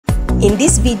In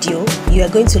this video, you are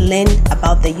going to learn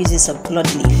about the uses of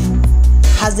blood leaf.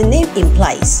 As the name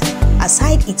implies,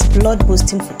 aside its blood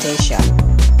boosting potential,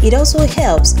 it also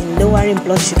helps in lowering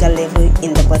blood sugar level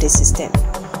in the body system.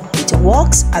 It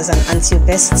works as an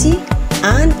antiobesity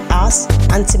and as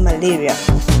antimalaria.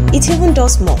 It even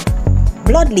does more.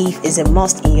 Blood leaf is a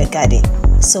must in your garden.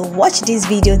 So watch this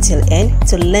video till end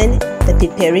to learn the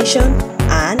preparation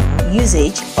and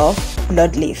usage of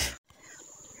blood leaf.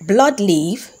 Blood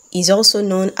leaf is also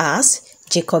known as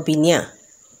Jacobinia.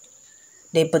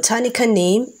 The botanical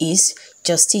name is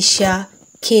Justicia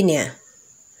Kenia,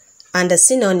 and the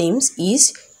synonyms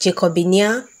is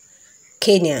Jacobinia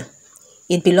Kenia.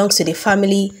 It belongs to the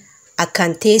family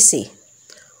Acanthaceae.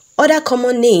 Other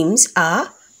common names are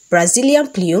Brazilian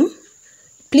plume,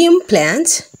 plume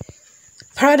plant,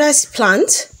 paradise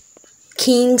plant,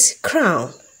 king's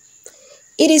crown.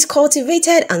 It is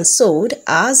cultivated and sold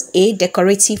as a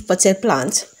decorative potted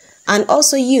plant and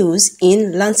also used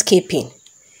in landscaping.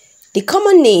 The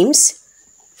common names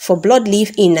for blood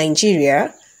leaf in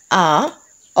Nigeria are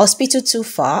Hospital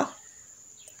tufa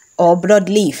or blood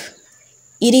leaf.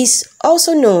 It is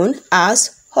also known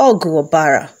as Ogu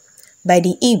Obara by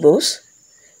the Igbos.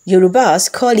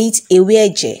 Yorubas call it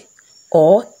Eweje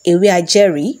or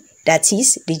Eweajeri, that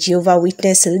is the Jehovah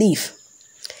Witness leaf.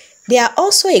 There are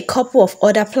also a couple of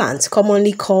other plants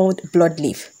commonly called blood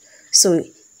leaf. So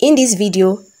in this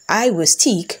video, I will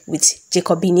stick with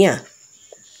Jacobinia.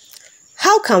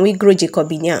 How can we grow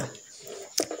Jacobinia?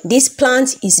 This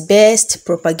plant is best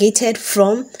propagated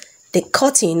from the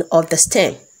cutting of the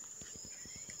stem.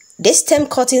 The stem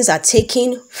cuttings are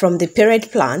taken from the parent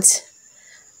plant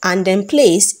and then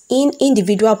placed in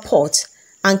individual pots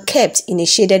and kept in a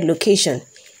shaded location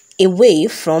away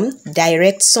from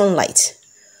direct sunlight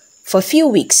for a few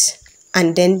weeks,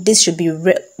 and then this should be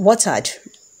watered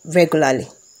regularly.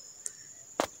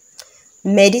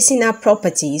 Medicinal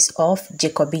properties of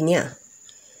Jacobinia.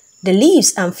 The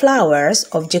leaves and flowers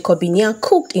of Jacobinia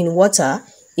cooked in water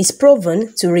is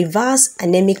proven to reverse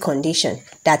anemic condition,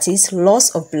 that is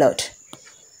loss of blood.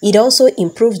 It also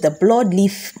improves the blood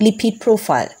lipid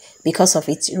profile because of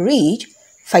its rich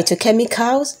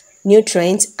phytochemicals,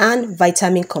 nutrients, and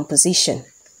vitamin composition.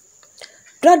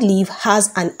 Blood leaf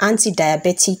has an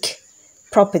antidiabetic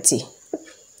property.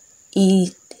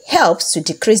 It helps to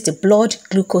decrease the blood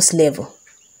glucose level.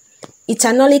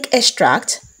 Ethanolic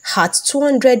extract at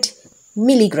 200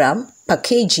 mg per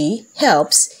kg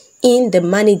helps in the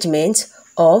management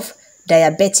of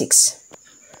diabetics.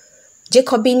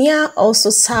 Jacobinia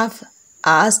also serves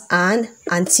as an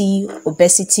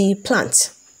anti-obesity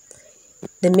plant.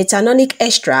 The methanolic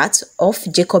extract of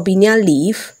Jacobinia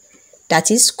leaf, that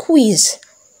is squeezed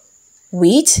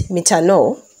with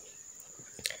methanol,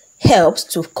 helps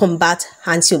to combat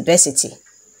anti-obesity.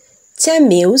 10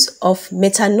 ml of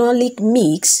methanolic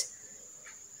mix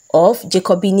of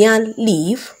Jacobinia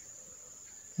leaf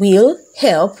will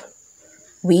help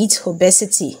with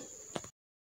obesity.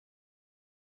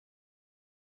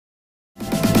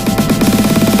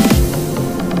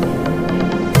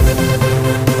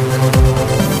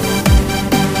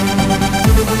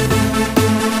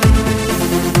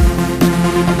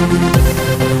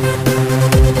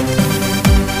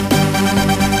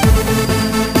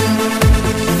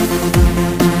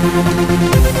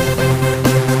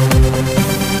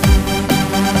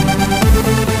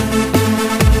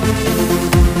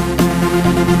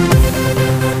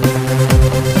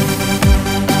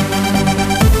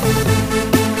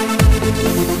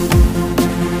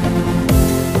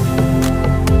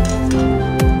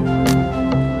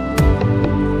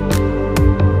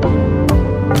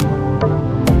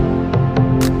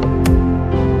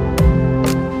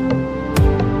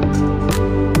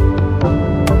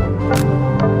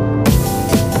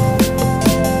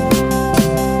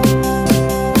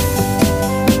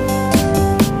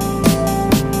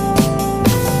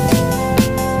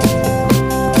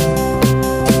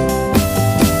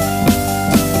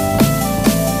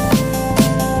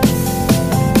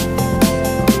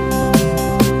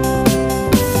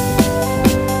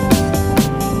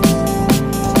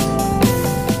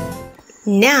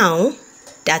 Now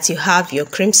that you have your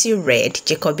crimson red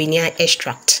Jacobinia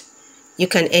extract, you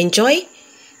can enjoy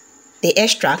the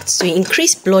extract to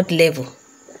increase blood level.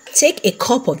 Take a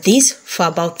cup of this for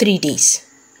about 3 days.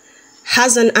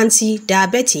 As an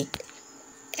anti-diabetic,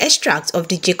 extract of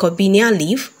the Jacobinia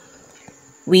leaf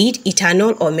with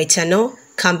ethanol or methanol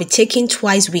can be taken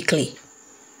twice weekly.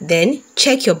 Then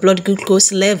check your blood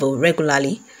glucose level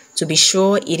regularly to be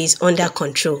sure it is under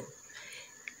control.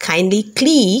 Kindly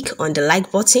click on the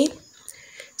like button,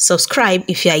 subscribe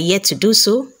if you are yet to do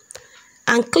so,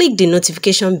 and click the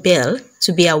notification bell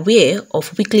to be aware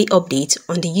of weekly updates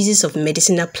on the uses of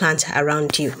medicinal plants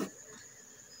around you.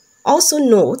 Also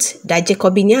note that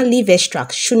Jacobinia leaf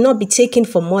extract should not be taken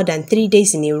for more than 3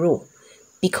 days in a row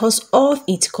because of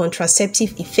its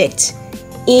contraceptive effect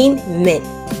in men.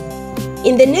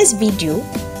 In the next video,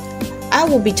 I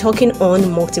will be talking on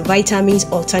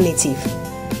multivitamins alternative.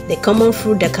 The common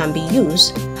fruit that can be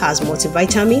used has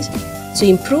multivitamins to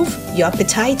improve your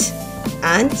appetite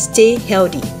and stay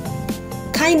healthy.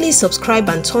 Kindly subscribe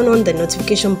and turn on the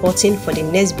notification button for the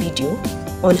next video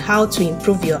on how to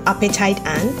improve your appetite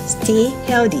and stay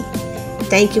healthy.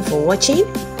 Thank you for watching.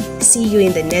 See you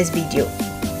in the next video.